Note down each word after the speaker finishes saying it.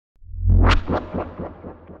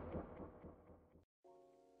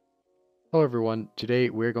Hello everyone, today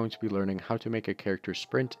we're going to be learning how to make a character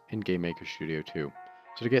sprint in GameMaker Studio 2.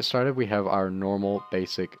 So to get started, we have our normal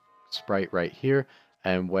basic sprite right here,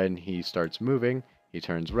 and when he starts moving, he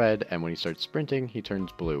turns red, and when he starts sprinting, he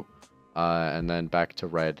turns blue. And then back to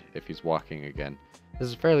red if he's walking again. This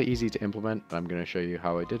is fairly easy to implement, and I'm going to show you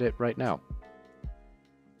how I did it right now.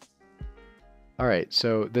 Alright,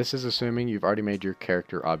 so this is assuming you've already made your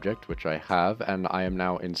character object, which I have, and I am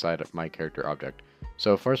now inside of my character object.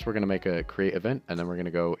 So first we're going to make a create event, and then we're going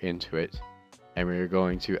to go into it, and we're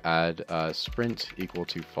going to add sprint equal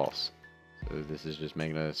to false. So this is just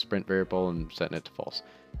making a sprint variable and setting it to false.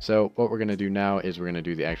 So what we're going to do now is we're going to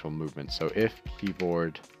do the actual movement. So if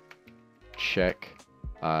keyboard check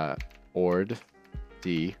ord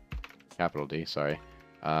D, capital D, sorry,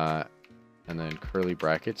 and then curly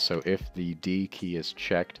brackets. So if the D key is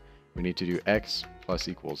checked, we need to do x plus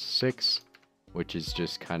equals 6, which is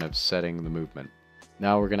just kind of setting the movement.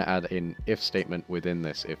 Now we're going to add an if statement within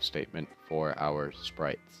this if statement for our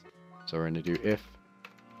sprites. So we're going to do if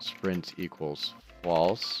sprint equals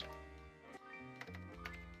false.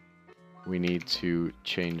 We need to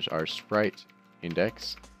change our sprite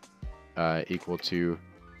index equal to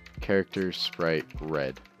character sprite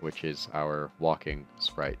red, which is our walking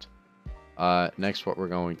sprite. Next, what we're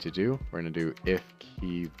going to do, we're going to do if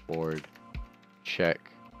keyboard check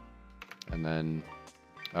and then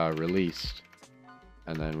released,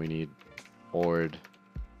 and then we need ord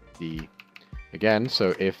D again.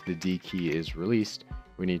 So if the D key is released,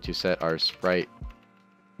 we need to set our sprite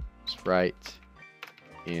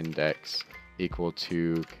index equal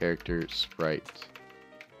to character sprite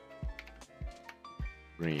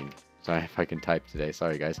green. Sorry if I can type today,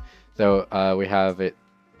 sorry guys. So we have it,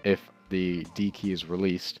 if the D key is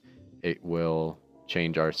released, it will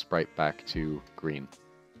change our sprite back to green.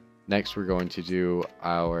 Next, we're going to do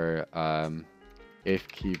our if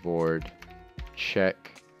keyboard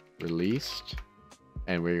check released,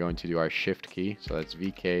 and we're going to do our shift key. So that's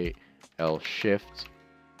VKL shift,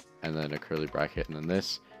 and then a curly bracket, and then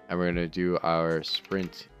this. And we're going to do our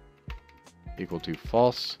sprint equal to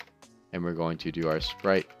false, and we're going to do our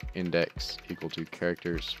sprite index equal to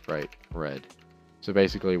character sprite red. So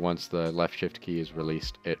basically, once the left shift key is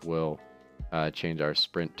released, it will change our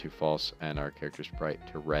sprint to false and our character sprite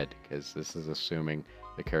to red, because this is assuming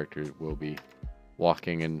the character will be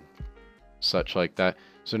walking and such like that.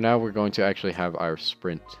 So now we're going to actually have our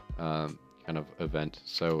sprint kind of event.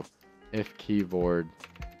 So if keyboard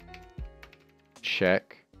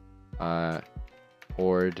check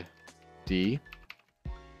ord D,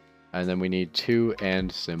 and then we need two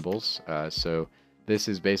and symbols. So this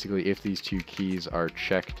is basically if these two keys are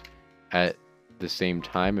checked at the same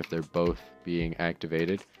time, if they're both being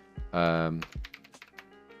activated.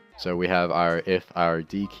 So we have our if our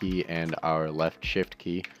D key and our left shift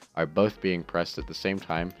key are both being pressed at the same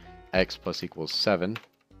time, x plus equals 7.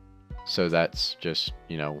 So that's just,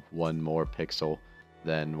 you know, one more pixel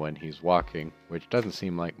than when he's walking, which doesn't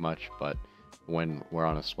seem like much, but when we're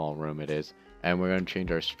on a small room it is. And we're going to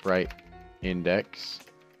change our sprite index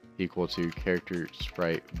equal to character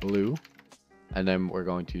sprite blue, and then we're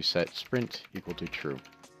going to set sprint equal to true.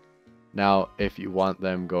 Now if you want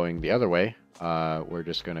them going the other way, we're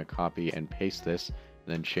just going to copy and paste this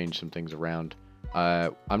and then change some things around.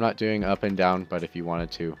 I'm not doing up and down, but if you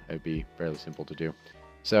wanted to, it'd be fairly simple to do.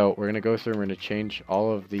 So we're going to go through and we're going to change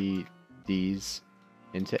all of the D's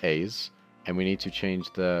into A's, and we need to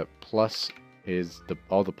change the plus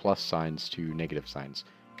all the plus signs to negative signs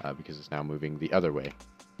because it's now moving the other way.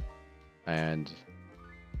 And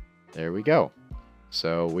there we go.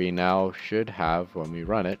 So we now should have, when we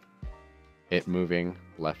run it, it moving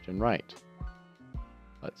left and right.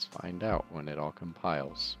 Let's find out when it all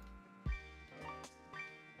compiles.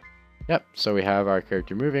 Yep, so we have our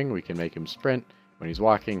character moving. We can make him sprint. When he's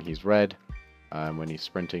walking, he's red. When he's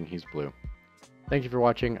sprinting, he's blue. Thank you for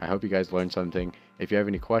watching. I hope you guys learned something. If you have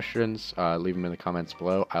any questions, leave them in the comments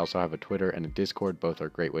below. I also have a Twitter and a Discord. Both are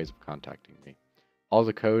great ways of contacting me. All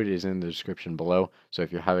the code is in the description below, so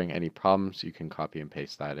if you're having any problems, you can copy and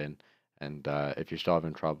paste that in. And if you're still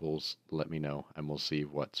having troubles, let me know, and we'll see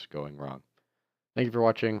what's going wrong. Thank you for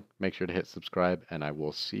watching. Make sure to hit subscribe, and I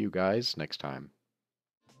will see you guys next time.